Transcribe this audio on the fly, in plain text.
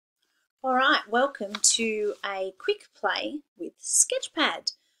welcome to a quick play with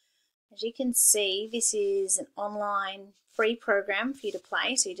sketchpad. As you can see, this is an online free program for you to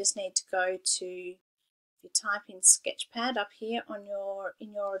play, so you just need to go to, you type in sketchpad up here on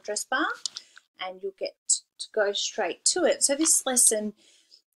in your address bar and you'll get to go straight to it. So this lesson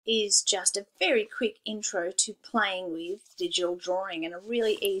is just a very quick intro to playing with digital drawing and a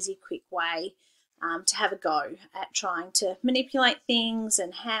really easy, quick way to have a go at trying to manipulate things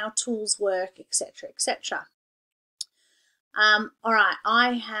and how tools work, etc., etc. All right,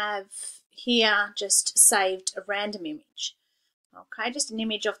 I have here just saved a random image. Okay, just an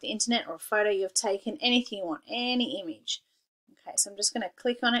image off the internet or a photo you've taken, anything you want, any image. Okay, so I'm just going to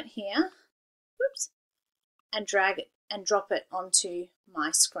click on it here, whoops, and drag it and drop it onto my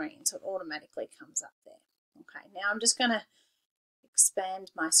screen so it automatically comes up there. Okay, now I'm just going to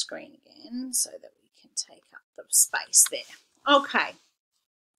expand my screen again so that we can take up the space there. Okay,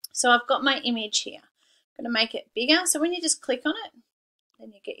 so I've got my image here. I'm going to make it bigger. So when you just click on it,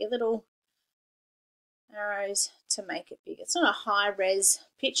 then you get your little arrows to make it bigger. It's not a high res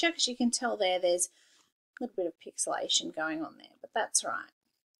picture because you can tell there's a little bit of pixelation going on there, but that's right.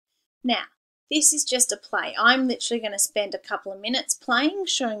 Now, this is just a play. I'm literally going to spend a couple of minutes playing,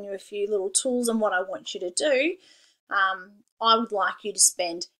 showing you a few little tools and what I want you to do. I would like you to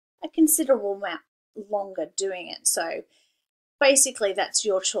spend a considerable amount longer doing it. So basically that's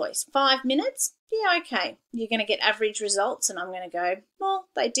your choice. 5 minutes? Yeah, okay. You're going to get average results and I'm going to go, well,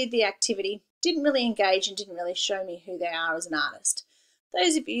 they did the activity, didn't really engage and didn't really show me who they are as an artist.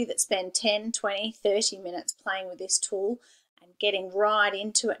 Those of you that spend 10, 20, 30 minutes playing with this tool and getting right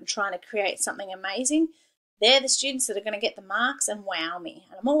into it and trying to create something amazing, they're the students that are going to get the marks and wow me.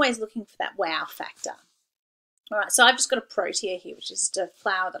 And I'm always looking for that wow factor. All right, so I've just got a protea here, which is just a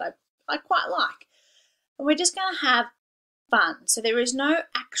flower that I quite like. And we're just going to have fun. So there is no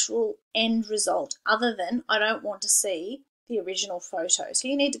actual end result other than I don't want to see the original photo. So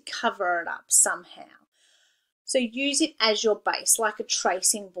you need to cover it up somehow. So use it as your base, like a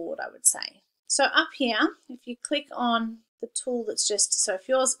tracing board, I would say. So up here, if you click on the tool that's just, so if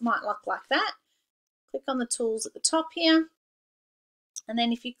yours might look like that, click on the tools at the top here. And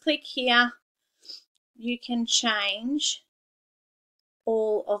then if you click here, you can change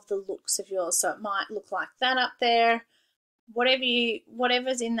all of the looks of yours. So it might look like that up there.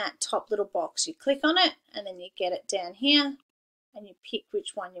 Whatever's in that top little box, you click on it and then you get it down here and you pick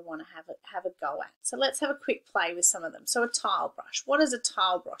which one you want to have a go at. So let's have a quick play with some of them. So a tile brush. What does a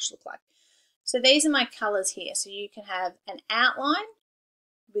tile brush look like? So these are my colors here. So you can have an outline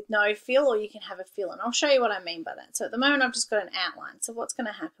with no fill or you can have a fill, and I'll show you what I mean by that. So at the moment I've just got an outline. So what's going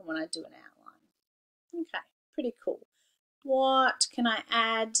to happen when I do an outline? Okay, pretty cool. What can I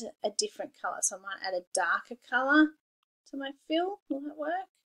add a different color? So I might add a darker color to my fill. Will that work?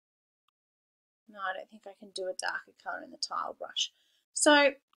 No, I don't think I can do a darker color in the tile brush.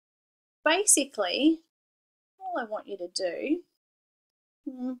 So basically, all I want you to do,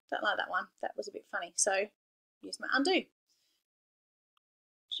 don't like that one. That was a bit funny. So use my undo.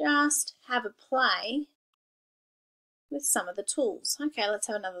 Just have a play with some of the tools. Okay, let's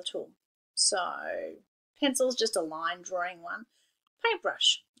have another tool. So pencil's just a line drawing one.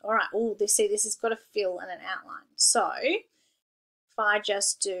 Paintbrush. All right. Oh, this has got a fill and an outline. So if I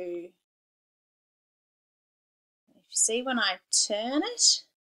just do, if you see when I turn it,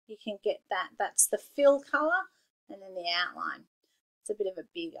 you can get that. That's the fill color and then the outline. It's a bit of a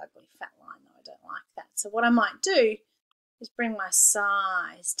big, ugly, fat line though. I don't like that. So what I might do is bring my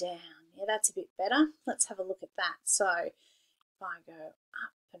size down. Yeah, that's a bit better. Let's have a look at that. So if I go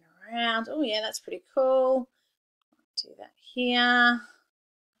up and around, oh yeah, that's pretty cool. I'll do that here.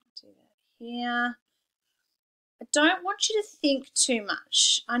 Do that here. I don't want you to think too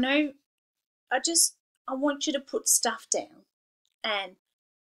much. I know, I want you to put stuff down and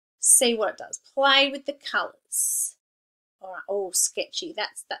see what it does. Play with the colours. All right, oh, sketchy.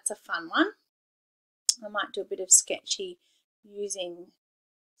 That's a fun one. I might do a bit of sketchy using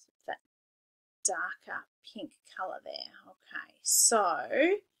that darker pink colour there. Okay,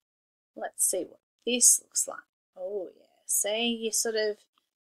 so let's see what this looks like. Oh yeah, see, you're sort of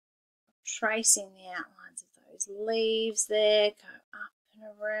tracing the outlines of those leaves there. Go up and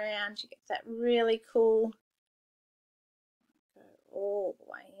around. You get that really cool. Go all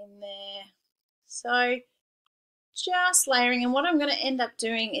the way in there. So just layering, and what I'm going to end up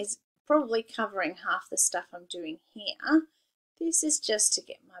doing is probably covering half the stuff I'm doing here. This is just to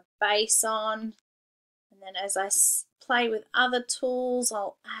get my base on, and then as I play with other tools,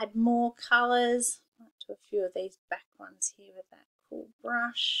 I'll add more colours. I might do a few of these back ones here with that cool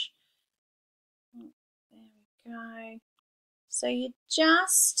brush. There we go. So you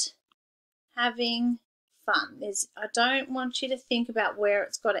just having fun. I don't want you to think about where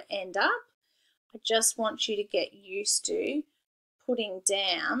it's got to end up. I just want you to get used to putting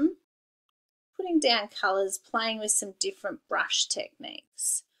down colours, playing with some different brush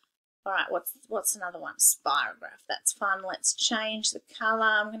techniques. All right, what's another one? Spirograph. That's fun. Let's change the colour.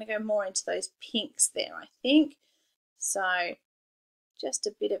 I'm going to go more into those pinks there, I think. So just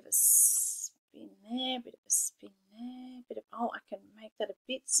a bit of a spin there, a bit of a spin there, oh, I can make that a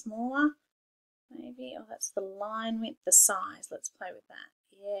bit smaller. Maybe, oh, that's the line width, the size. Let's play with that.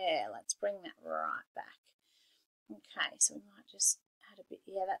 Yeah, let's bring that right back. Okay, so we might just add a bit,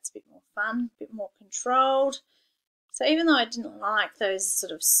 yeah, that's a bit more fun, a bit more controlled. So even though I didn't like those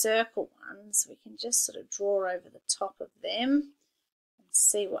sort of circle ones, we can just sort of draw over the top of them and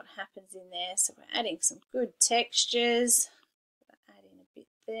see what happens in there. So we're adding some good textures. Add in a bit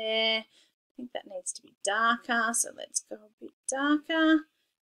there. I think that needs to be darker, so let's go a bit darker.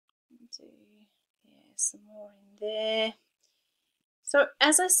 Do, yeah, some more in there. So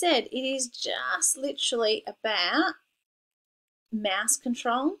as I said, it is just literally about mouse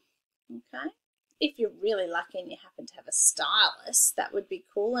control, okay? If you're really lucky and you happen to have a stylus, that would be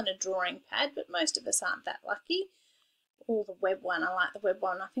cool, and a drawing pad, but most of us aren't that lucky. Or the web one, I like the web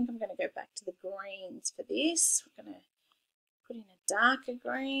one. I think I'm going to go back to the greens for this. We're going to put in a darker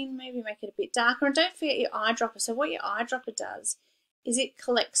green, maybe make it a bit darker. And don't forget your eyedropper. So what your eyedropper does is it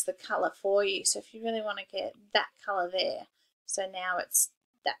collects the colour for you. So if you really want to get that colour there, so now it's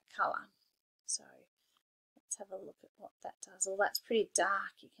that colour. So let's have a look at what that does. Oh, that's pretty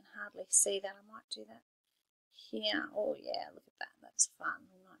dark. You can hardly see that. I might do that here. Oh yeah, look at that. That's fun.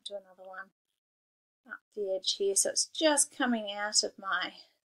 We might do another one up the edge here. So it's just coming out of my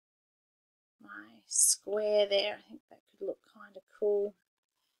square there. I think that could look kind of cool.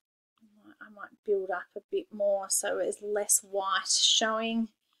 I might build up a bit more so there's less white showing.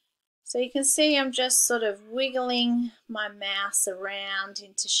 So you can see I'm just sort of wiggling my mouse around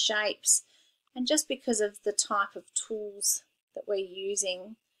into shapes, and just because of the type of tools that we're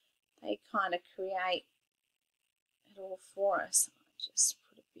using, they kind of create it all for us. I'll just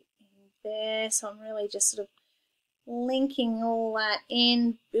put a bit in there. So I'm really just sort of linking all that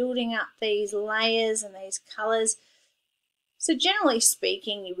in, building up these layers and these colours. So generally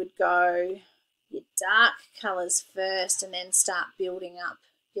speaking, you would go your dark colours first and then start building up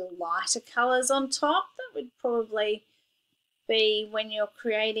your lighter colours on top. That would probably be when you're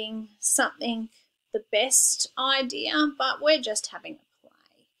creating something the best idea, but we're just having a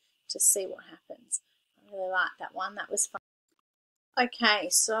play to see what happens. I really like that one. That was fun. Okay,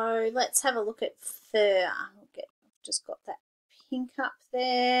 so let's have a look at fur. I've just got that pink up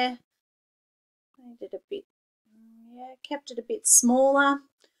there. Made it a bit, yeah, kept it a bit smaller.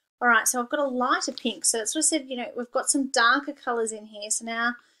 All right, so I've got a lighter pink. So that's what I said, you know, we've got some darker colours in here. So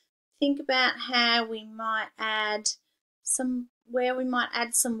now think about how we might add some, where we might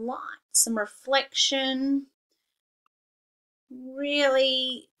add some light, some reflection.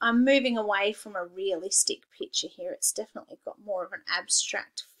 Really, I'm moving away from a realistic picture here. It's definitely got more of an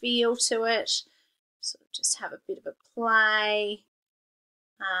abstract feel to it. So just have a bit of a play.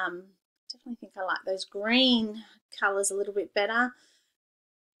 Definitely think I like those green colours a little bit better.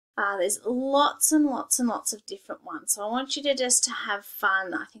 There's lots and lots and lots of different ones. So I want you to just have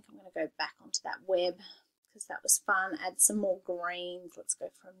fun. I think I'm going to go back onto that web because that was fun. Add some more greens. Let's go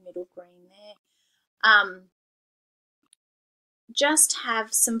for a middle green there. Just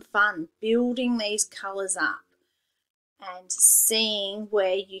have some fun building these colours up and seeing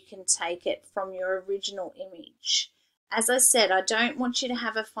where you can take it from your original image. As I said, I don't want you to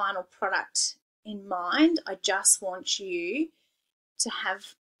have a final product in mind. I just want you to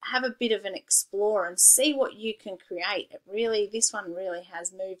have a bit of an explore and see what you can create. This one really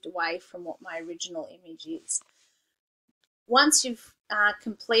has moved away from what my original image is. Once you've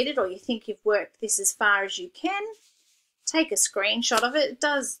completed, or you think you've worked this as far as you can, take a screenshot of it.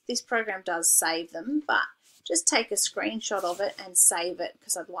 This program does save them, but just take a screenshot of it and save it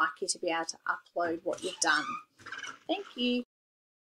because I'd like you to be able to upload what you've done. Thank you.